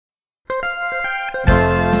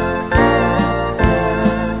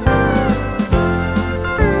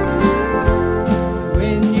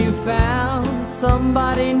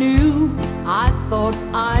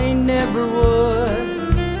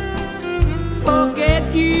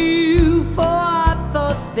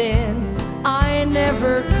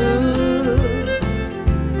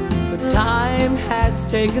Time has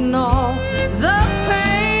taken all the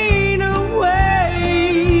pain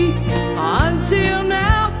away. Until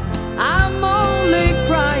now, I'm only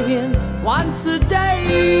crying once a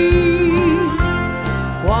day.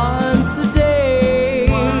 Once a day.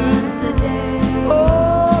 Once a day.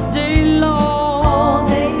 All day long. All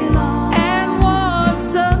day long. And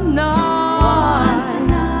once a night. Once a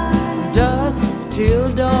night. Dusk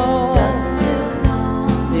till dawn. Dusk till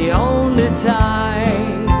dawn. The only time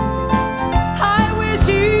I wish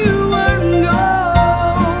you weren't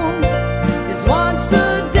gone is once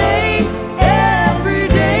a day, every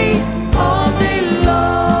day, all day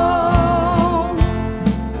long.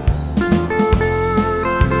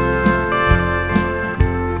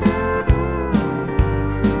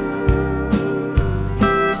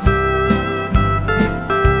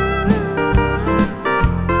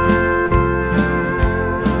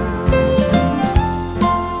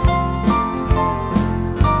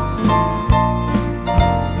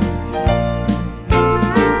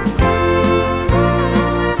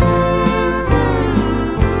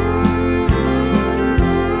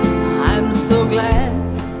 I'm so glad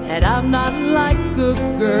that I'm not like a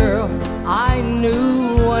girl I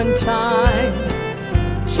knew one time.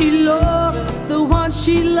 She lost the one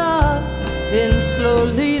she loved, then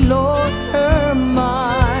slowly lost her